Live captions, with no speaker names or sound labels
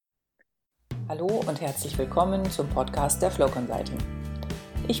Hallo und herzlich willkommen zum Podcast der Flow Consulting.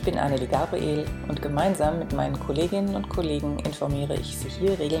 Ich bin Annelie Gabriel und gemeinsam mit meinen Kolleginnen und Kollegen informiere ich Sie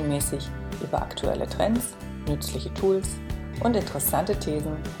hier regelmäßig über aktuelle Trends, nützliche Tools und interessante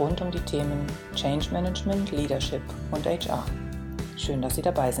Thesen rund um die Themen Change Management, Leadership und HR. Schön, dass Sie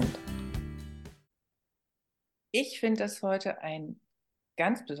dabei sind. Ich finde das heute ein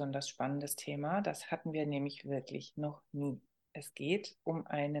ganz besonders spannendes Thema. Das hatten wir nämlich wirklich noch nie. Es geht um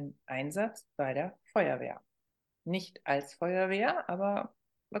einen Einsatz bei der Feuerwehr. Nicht als Feuerwehr, aber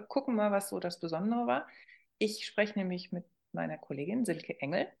wir gucken mal, was so das Besondere war. Ich spreche nämlich mit meiner Kollegin Silke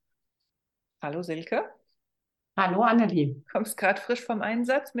Engel. Hallo Silke. Hallo Annelie. Kommst gerade frisch vom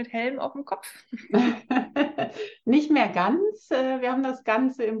Einsatz mit Helm auf dem Kopf. Nicht mehr ganz. Wir haben das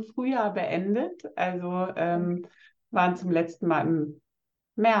Ganze im Frühjahr beendet. Also waren zum letzten Mal im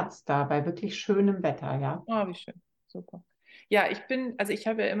März da, bei wirklich schönem Wetter, ja. Oh, wie schön. Super. Ja, ich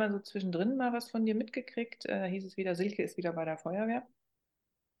habe ja immer so zwischendrin mal was von dir mitgekriegt. Da hieß es wieder, Silke ist wieder bei der Feuerwehr.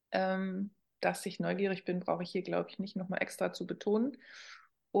 Dass ich neugierig bin, brauche ich hier, glaube ich, nicht nochmal extra zu betonen.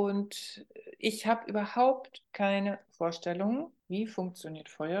 Und ich habe überhaupt keine Vorstellung, wie funktioniert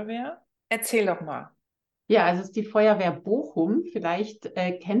Feuerwehr. Erzähl doch mal. Ja, also es ist die Feuerwehr Bochum. Vielleicht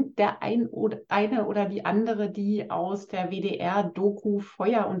kennt der eine oder die andere die aus der WDR-Doku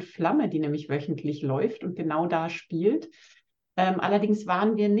Feuer und Flamme, die nämlich wöchentlich läuft und genau da spielt. Allerdings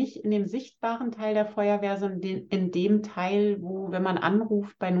waren wir nicht in dem sichtbaren Teil der Feuerwehr, sondern in dem Teil, wo, wenn man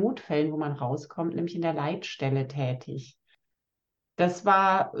anruft bei Notfällen, wo man rauskommt, nämlich in der Leitstelle tätig. Das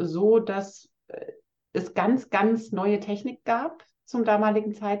war so, dass es ganz, ganz neue Technik gab zum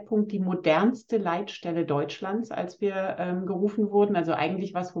damaligen Zeitpunkt, die modernste Leitstelle Deutschlands, als wir gerufen wurden. Also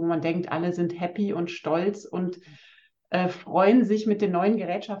eigentlich was, wo man denkt, alle sind happy und stolz und freuen sich, mit den neuen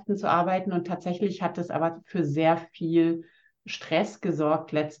Gerätschaften zu arbeiten. Und tatsächlich hat es aber für sehr viel Stress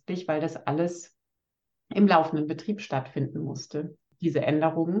gesorgt letztlich, weil das alles im laufenden Betrieb stattfinden musste, diese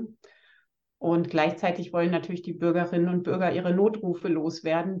Änderungen. Und gleichzeitig wollen natürlich die Bürgerinnen und Bürger ihre Notrufe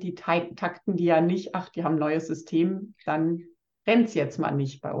loswerden. Die takten die ja nicht, ach, die haben ein neues System, dann rennt es jetzt mal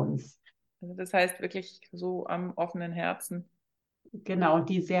nicht bei uns. Also das heißt wirklich so am offenen Herzen. Genau,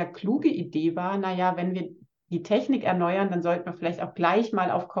 die sehr kluge Idee war, naja, wenn wir die Technik erneuern, dann sollten wir vielleicht auch gleich mal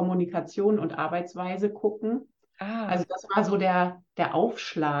auf Kommunikation und Arbeitsweise gucken. Ah, Also das war so der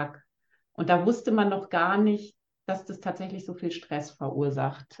Aufschlag. Und da wusste man noch gar nicht, dass das tatsächlich so viel Stress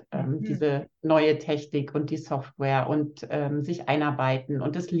verursacht, mhm. diese neue Technik und die Software und sich einarbeiten.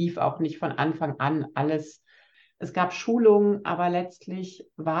 Und es lief auch nicht von Anfang an alles. Es gab Schulungen, aber letztlich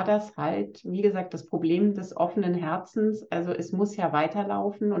war das halt, wie gesagt, das Problem des offenen Herzens. Also es muss ja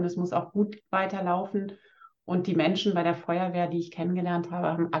weiterlaufen und es muss auch gut weiterlaufen. Und die Menschen bei der Feuerwehr, die ich kennengelernt habe,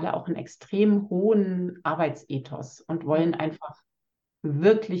 haben alle auch einen extrem hohen Arbeitsethos und wollen einfach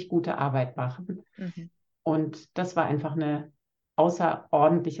wirklich gute Arbeit machen. Mhm. Und das war einfach eine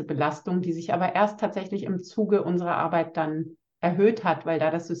außerordentliche Belastung, die sich aber erst tatsächlich im Zuge unserer Arbeit dann erhöht hat, weil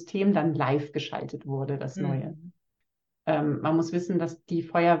da das System dann live geschaltet wurde, das neue. Mhm. Man muss wissen, dass die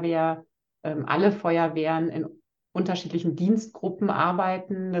Feuerwehr, alle Feuerwehren in unterschiedlichen Dienstgruppen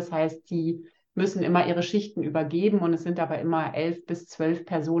arbeiten. Das heißt, die müssen immer ihre Schichten übergeben und es sind aber immer 11 bis 12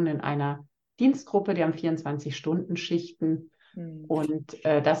 Personen in einer Dienstgruppe. Die haben 24-Stunden-Schichten. Mhm. Und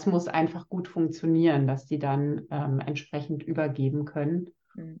das muss einfach gut funktionieren, dass die dann entsprechend übergeben können.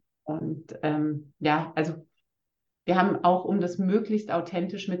 Mhm. Und ja, also wir haben auch, um das möglichst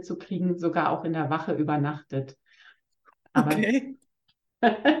authentisch mitzukriegen, sogar auch in der Wache übernachtet. Aber Okay.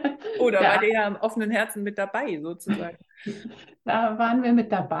 Oder war der, der ja am offenen Herzen mit dabei, sozusagen. da waren wir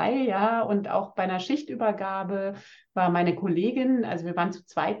mit dabei, ja. Und auch bei einer Schichtübergabe war meine Kollegin, also wir waren zu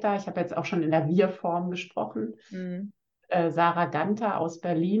zweit da, ich habe jetzt auch schon in der Wir-Form gesprochen, Mhm. Sarah Ganter aus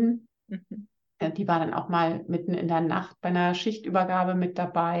Berlin. Mhm. Die war dann auch mal mitten in der Nacht bei einer Schichtübergabe mit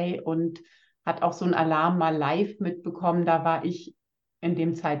dabei und hat auch so einen Alarm mal live mitbekommen. Da war ich in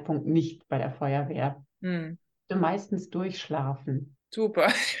dem Zeitpunkt nicht bei der Feuerwehr. Mhm. Meistens durchschlafen. Super.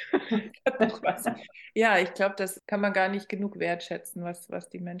 Hat doch was. Ja, ich glaube, das kann man gar nicht genug wertschätzen, was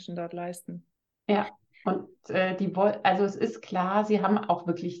die Menschen dort leisten. Ja, und also es ist klar, sie haben auch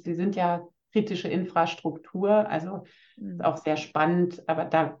wirklich, sie sind ja kritische Infrastruktur, also ist Mhm. auch sehr spannend, aber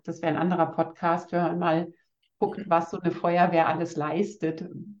das wäre ein anderer Podcast, wenn man mal guckt, Mhm. was so eine Feuerwehr alles leistet.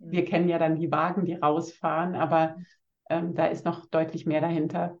 Wir kennen ja dann die Wagen, die rausfahren, aber da ist noch deutlich mehr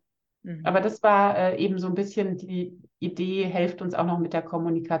dahinter. Mhm. Aber das war eben so ein bisschen die Idee, hilft uns auch noch mit der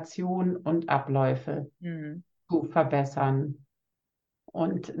Kommunikation und Abläufe Mhm. zu verbessern.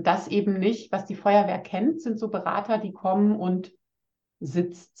 Und das eben nicht, was die Feuerwehr kennt, sind so Berater, die kommen und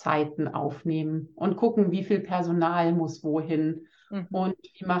Sitzzeiten aufnehmen und gucken, wie viel Personal muss wohin Mhm. und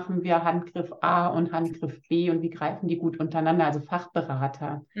wie machen wir Handgriff A und Handgriff B und wie greifen die gut untereinander, also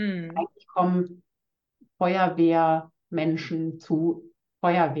Fachberater. Mhm. Eigentlich kommen Feuerwehrmenschen zu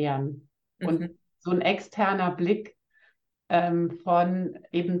Feuerwehren. Mhm. Und so ein externer Blick von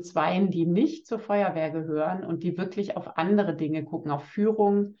eben Zweien, die nicht zur Feuerwehr gehören und die wirklich auf andere Dinge gucken, auf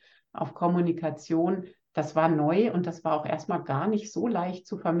Führung, auf Kommunikation, das war neu und das war auch erstmal gar nicht so leicht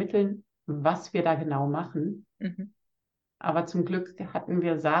zu vermitteln, was wir da genau machen. Mhm. Aber zum Glück hatten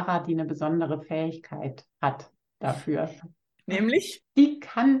wir Sarah, die eine besondere Fähigkeit hat dafür. Nämlich, Die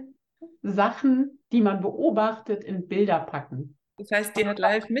kann Sachen, die man beobachtet, in Bilder packen. das heißt, die hat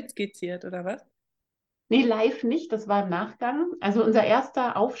live mitskizziert, oder was? Nee, live nicht, das war im Nachgang. Also unser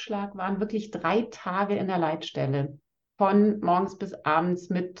erster Aufschlag waren wirklich 3 Tage in der Leitstelle. Von morgens bis abends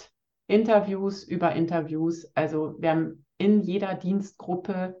mit Interviews über Interviews. Also wir haben in jeder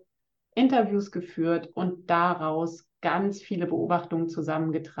Dienstgruppe Interviews geführt und daraus ganz viele Beobachtungen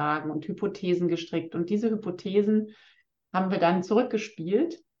zusammengetragen und Hypothesen gestrickt. Und diese Hypothesen haben wir dann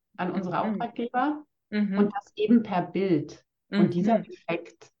zurückgespielt an unsere Mhm. Auftraggeber und Mhm. das eben per Bild. Und dieser Mhm.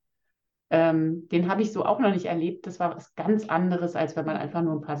 Effekt, den habe ich so auch noch nicht erlebt. Das war was ganz anderes, als wenn man einfach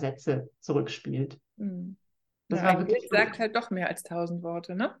nur ein paar Sätze zurückspielt. Mhm. Das Ja, war ein wirklich Bild so sagt halt doch mehr als 1000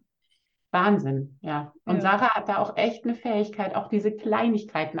 Worte, ne? Wahnsinn, ja. Und Ja. Sarah hat da auch echt eine Fähigkeit, auch diese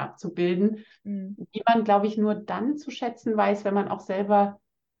Kleinigkeiten abzubilden, Mhm. die man, glaube ich, nur dann zu schätzen weiß, wenn man auch selber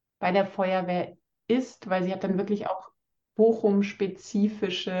bei der Feuerwehr ist, weil sie hat dann wirklich auch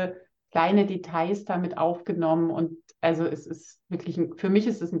Bochum-spezifische kleine Details damit aufgenommen. Und also es ist wirklich, für mich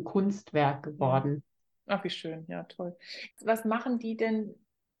ist es ein Kunstwerk Ja. geworden. Ach, wie schön, ja, toll. Was machen die denn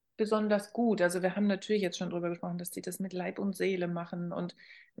besonders gut? Also wir haben natürlich jetzt schon drüber gesprochen, dass die das mit Leib und Seele machen und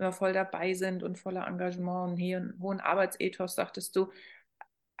immer voll dabei sind und voller Engagement und hier einen hohen Arbeitsethos, sagtest du.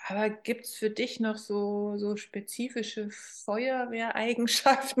 Aber gibt es für dich noch so spezifische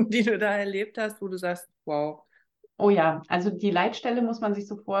Feuerwehreigenschaften, die du da erlebt hast, wo du sagst, wow. Oh ja, also die Leitstelle muss man sich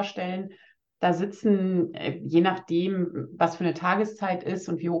so vorstellen. Da sitzen, je nachdem, was für eine Tageszeit ist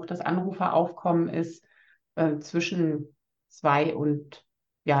und wie hoch das Anruferaufkommen ist, zwischen 2 und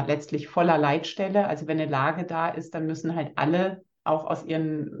ja, letztlich voller Leitstelle. Also wenn eine Lage da ist, dann müssen halt alle auch aus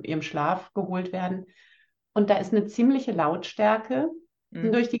ihrem Schlaf geholt werden. Und da ist eine ziemliche Lautstärke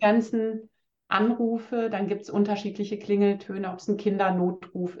Mhm. durch die ganzen Anrufe. Dann gibt es unterschiedliche Klingeltöne, ob es ein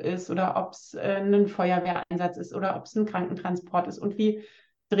Kindernotruf ist oder ob es ein Feuerwehreinsatz ist oder ob es ein Krankentransport ist und wie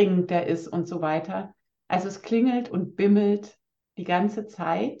dringend der ist und so weiter. Also es klingelt und bimmelt die ganze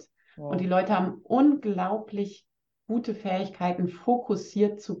Zeit und die Wow. Leute haben unglaublich gute Fähigkeiten,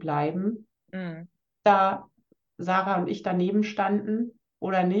 fokussiert zu bleiben. Mhm. Da Sarah und ich daneben standen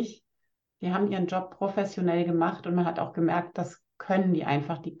oder nicht, die haben ihren Job professionell gemacht und man hat auch gemerkt, das können die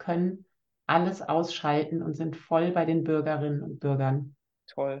einfach. Die können alles ausschalten und sind voll bei den Bürgerinnen und Bürgern.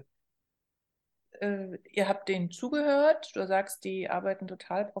 Toll. Ihr habt denen zugehört, du sagst, die arbeiten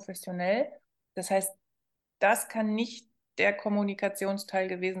total professionell. Das heißt, das kann nicht der Kommunikationsteil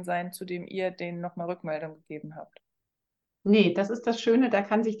gewesen sein, zu dem ihr denen nochmal Rückmeldung gegeben habt. Nee, das ist das Schöne, da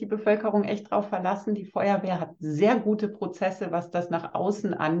kann sich die Bevölkerung echt drauf verlassen. Die Feuerwehr hat sehr gute Prozesse, was das nach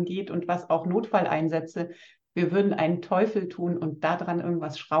außen angeht und was auch Notfalleinsätze. Wir würden einen Teufel tun und daran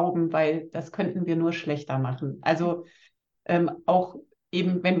irgendwas schrauben, weil das könnten wir nur schlechter machen. Also auch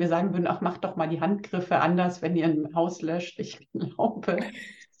eben, wenn wir sagen würden, ach, macht doch mal die Handgriffe anders, wenn ihr ein Haus löscht. Ich glaube,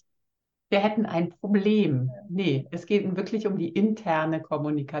 wir hätten ein Problem. Nee, es geht wirklich um die interne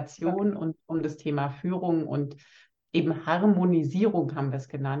Kommunikation Okay. und um das Thema Führung und eben Harmonisierung haben wir es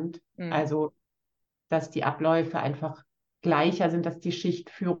genannt. Mhm. Also, dass die Abläufe einfach gleicher sind, dass die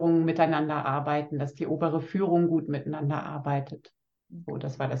Schichtführungen miteinander arbeiten, dass die obere Führung gut miteinander arbeitet. So, Okay.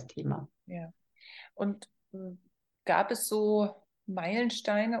 das war das Thema. Ja. Und gab es so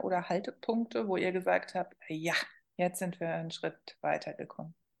Meilensteine oder Haltepunkte, wo ihr gesagt habt, ja, jetzt sind wir einen Schritt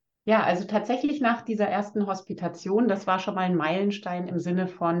weitergekommen? Ja, also tatsächlich nach dieser ersten Hospitation, das war schon mal ein Meilenstein im Sinne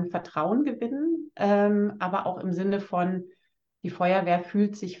von Vertrauen gewinnen, aber auch im Sinne von, die Feuerwehr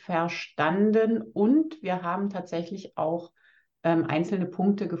fühlt sich verstanden und wir haben tatsächlich auch einzelne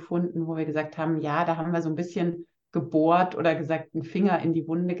Punkte gefunden, wo wir gesagt haben, ja, da haben wir so ein bisschen gebohrt oder gesagt, einen Finger in die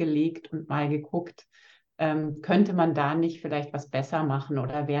Wunde gelegt und mal geguckt, könnte man da nicht vielleicht was besser machen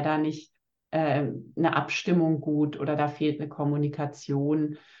oder wäre da nicht eine Abstimmung gut oder da fehlt eine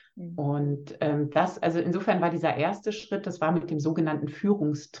Kommunikation. Mhm. Und also insofern war dieser erste Schritt, das war mit dem sogenannten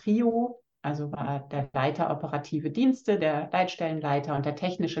Führungstrio, also war der Leiter operative Dienste, der Leitstellenleiter und der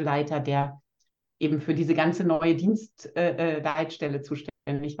technische Leiter, der eben für diese ganze neue Dienstleitstelle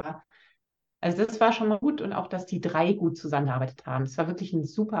zuständig war. Also das war schon mal gut und auch, dass die drei gut zusammengearbeitet haben. Es war wirklich ein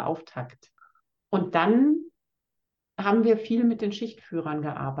super Auftakt. Und dann haben wir viel mit den Schichtführern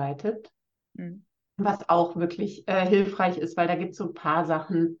gearbeitet, Mhm. was auch wirklich hilfreich ist, weil da gibt es so ein paar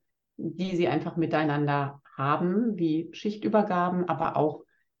Sachen, die sie einfach miteinander haben, wie Schichtübergaben, aber auch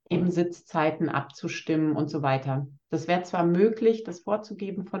eben Sitzzeiten abzustimmen und so weiter. Das wäre zwar möglich, das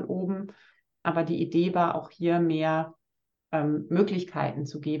vorzugeben von oben, aber die Idee war auch hier mehr Möglichkeiten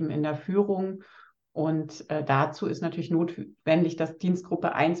zu geben in der Führung. Und dazu ist natürlich notwendig, dass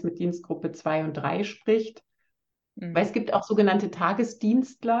Dienstgruppe 1 mit Dienstgruppe 2 und 3 spricht. Weil Mhm. es gibt auch sogenannte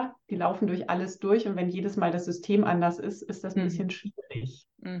Tagesdienstler, die laufen durch alles durch. Und wenn jedes Mal das System anders ist, ist das ein bisschen Mhm. schwierig.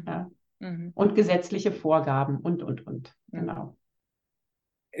 Mhm. Ja. Mhm. Und gesetzliche Vorgaben und. Mhm. Genau.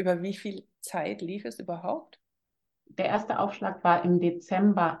 Über wie viel Zeit lief es überhaupt? Der erste Aufschlag war im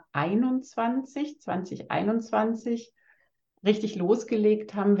Dezember 2021. Richtig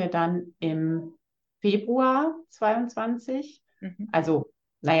losgelegt haben wir dann im Februar 22. Mhm. Also,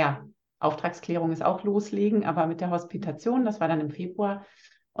 naja, Auftragsklärung ist auch loslegen, aber mit der Mhm. Hospitation, das war dann im Februar.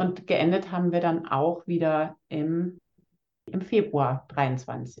 Und geendet haben wir dann auch wieder im Februar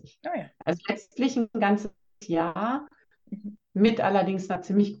 23. Ah ja. Also letztlich ein ganzes Jahr Mhm. mit allerdings einer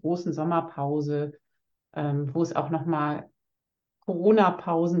ziemlich großen Sommerpause, wo es auch nochmal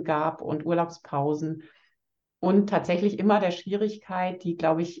Corona-Pausen gab und Urlaubspausen. Und tatsächlich immer der Schwierigkeit, die,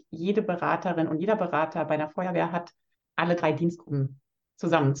 glaube ich, jede Beraterin und jeder Berater bei einer Feuerwehr hat, alle 3 Dienstgruppen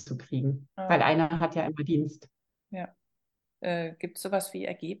zusammenzukriegen, weil Ah, einer hat ja immer Dienst. ja. Gibt es sowas wie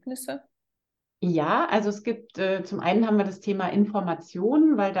Ergebnisse? Ja, also es gibt, zum einen haben wir das Thema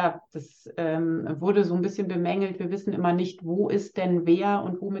Information, weil das wurde so ein bisschen bemängelt. Wir wissen immer nicht, wo ist denn wer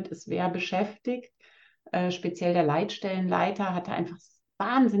und womit ist wer beschäftigt. Speziell der Leitstellenleiter hatte einfach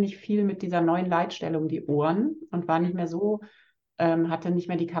wahnsinnig viel mit dieser neuen Leitstelle um die Ohren und war nicht mehr so, hatte nicht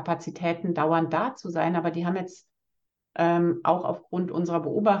mehr die Kapazitäten, dauernd da zu sein. Aber die haben jetzt auch aufgrund unserer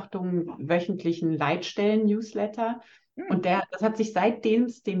Beobachtungen wöchentlichen Leitstellen-Newsletter. Hm. Und das hat sich seitdem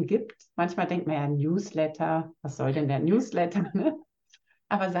es den gibt, manchmal denkt man ja, Newsletter, was soll denn der Newsletter, ne?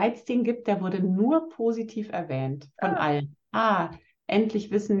 Aber seit es den gibt, der wurde nur positiv erwähnt von Ah. allen.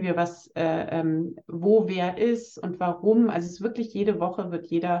 Endlich wissen wir, wo wer ist und warum. Also es ist wirklich jede Woche wird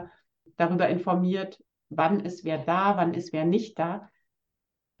jeder darüber informiert, wann ist wer da, wann ist wer nicht da.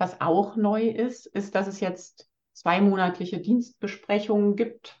 Was auch neu ist, ist, dass es jetzt zweimonatliche Dienstbesprechungen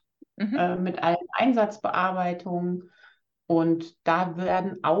gibt Mhm. mit allen Einsatzbearbeitungen. Und da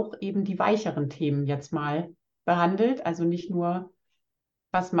werden auch eben die weicheren Themen jetzt mal behandelt. Also nicht nur,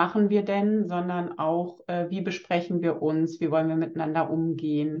 was machen wir denn, sondern auch, wie besprechen wir uns, wie wollen wir miteinander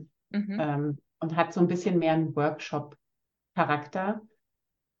umgehen. Mhm. Und hat so ein bisschen mehr einen Workshop-Charakter.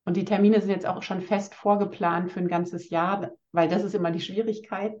 Und die Termine sind jetzt auch schon fest vorgeplant für ein ganzes Jahr, weil das ist immer die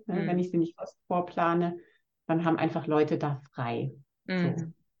Schwierigkeit, ne? Wenn Mhm. ich sie nicht fest vorplane, dann haben einfach Leute da frei. So.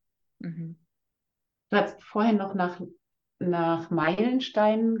 Mhm. Mhm. Du hast vorhin noch nach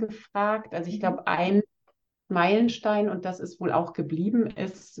Meilensteinen gefragt. Also ich Mhm. glaube, ein Meilenstein, und das ist wohl auch geblieben,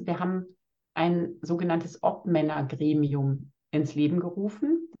 ist, wir haben ein sogenanntes Obmännergremium ins Leben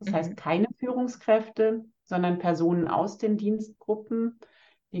gerufen. Das heißt, Mhm. keine Führungskräfte, sondern Personen aus den Dienstgruppen,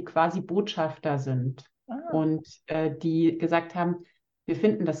 die quasi Botschafter sind Ah. und die gesagt haben, wir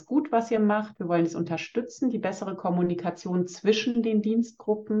finden das gut, was ihr macht. Wir wollen es unterstützen, die bessere Kommunikation zwischen den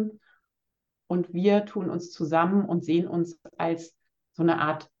Dienstgruppen. Und wir tun uns zusammen und sehen uns als so eine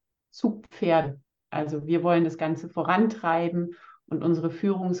Art Zugpferde. Also wir wollen das Ganze vorantreiben und unsere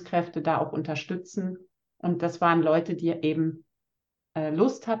Führungskräfte da auch unterstützen. Und das waren Leute, die eben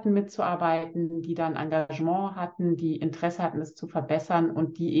Lust hatten mitzuarbeiten, die dann Engagement hatten, die Interesse hatten, es zu verbessern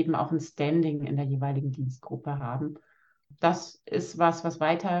und die eben auch ein Standing in der jeweiligen Dienstgruppe haben. Das ist was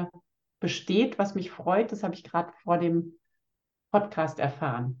weiter besteht, was mich freut. Das habe ich gerade vor dem Podcast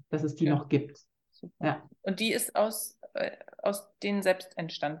erfahren, dass es die Schön. noch gibt. Super. Ja. Und die ist aus denen selbst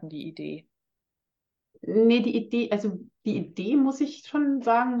entstanden, die Idee. Nee, die Idee, muss ich schon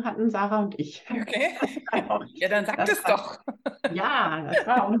sagen, hatten Sarah und ich. Okay. Auch, Ja, dann sagt das es doch. ja, das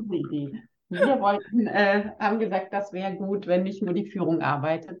war unsere Idee. Haben gesagt, das wäre gut, wenn nicht nur die Führung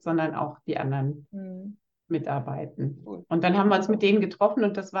arbeitet, sondern auch die anderen Hm. mitarbeiten. Cool. Und dann haben wir uns mit denen getroffen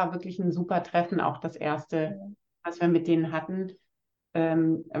und das war wirklich ein super Treffen, auch das erste, Ja. was wir mit denen hatten.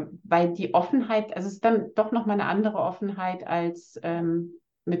 Weil die Offenheit, also es ist dann doch nochmal eine andere Offenheit als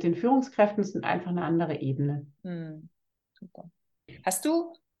mit den Führungskräften, es ist einfach eine andere Ebene. Hm. Super. Hast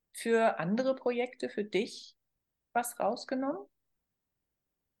du für andere Projekte für dich was rausgenommen?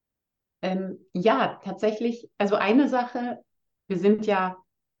 Ja, tatsächlich, also eine Sache, wir sind ja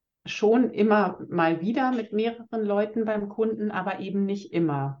schon immer mal wieder mit mehreren Leuten beim Kunden, aber eben nicht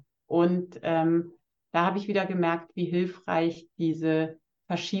immer. Und da habe ich wieder gemerkt, wie hilfreich diese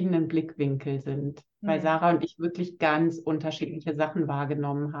verschiedenen Blickwinkel sind. weil Mhm. Sarah und ich wirklich ganz unterschiedliche Sachen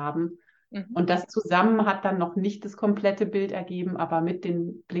wahrgenommen haben. Mhm. Und das zusammen hat dann noch nicht das komplette Bild ergeben, aber mit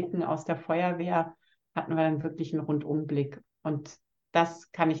den Blicken aus der Feuerwehr hatten wir dann wirklich einen Rundumblick. Und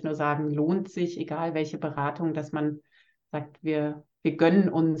das kann ich nur sagen, lohnt sich, egal welche Beratung, dass man sagt, wir gönnen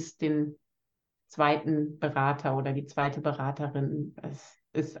uns den zweiten Berater oder die zweite Beraterin. Es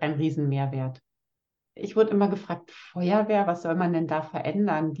ist ein Riesenmehrwert. Ich wurde immer gefragt, Feuerwehr, was soll man denn da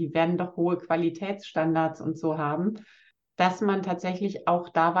verändern? Die werden doch hohe Qualitätsstandards und so haben, dass man tatsächlich auch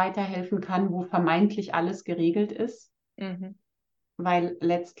da weiterhelfen kann, wo vermeintlich alles geregelt ist, Mhm. weil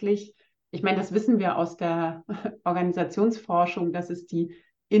letztlich, ich meine, das wissen wir aus der Organisationsforschung, dass es die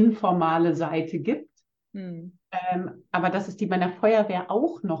informale Seite gibt, Mhm. aber dass es die bei der Feuerwehr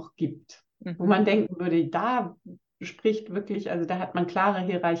auch noch gibt, wo Mhm. man denken würde, da spricht wirklich, also da hat man klare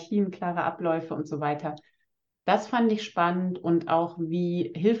Hierarchien, klare Abläufe und so weiter. Das fand ich spannend und auch,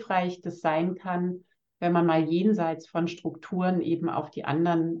 wie hilfreich das sein kann, wenn man mal jenseits von Strukturen eben auf die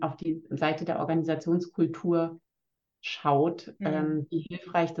anderen, auf die Seite der Organisationskultur schaut, Mhm. wie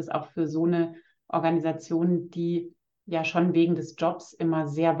hilfreich das auch für so eine Organisation, die ja schon wegen des Jobs immer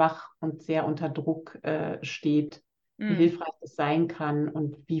sehr wach und sehr unter Druck steht, wie Mhm. hilfreich das sein kann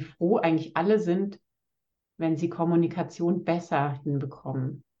und wie froh eigentlich alle sind, wenn sie Kommunikation besser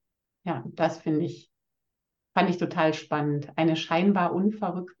hinbekommen. Ja, das fand ich total spannend. Eine scheinbar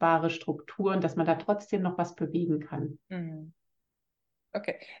unverrückbare Struktur und dass man da trotzdem noch was bewegen kann. Mhm.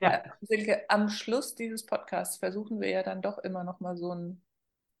 Okay. Ja, Silke, am Schluss dieses Podcasts versuchen wir ja dann doch immer noch mal so einen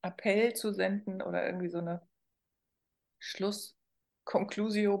Appell zu senden oder irgendwie so eine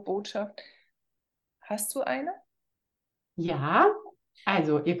Schluss-Conclusio-Botschaft. Hast du eine? ja,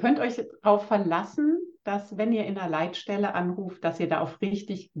 also ihr könnt euch darauf verlassen, dass wenn ihr in einer Leitstelle anruft, dass ihr da auf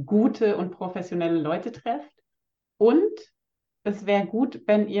richtig gute und professionelle Leute trefft. Und es wäre gut,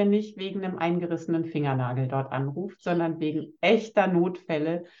 wenn ihr nicht wegen einem eingerissenen Fingernagel dort anruft, sondern wegen echter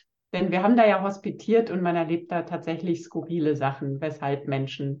Notfälle. Denn wir haben da ja hospitiert und man erlebt da tatsächlich skurrile Sachen, weshalb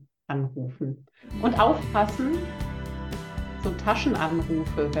Menschen anrufen. Und aufpassen, so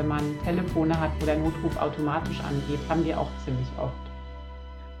Taschenanrufe, wenn man Telefone hat, wo der Notruf automatisch angeht, haben wir auch ziemlich oft.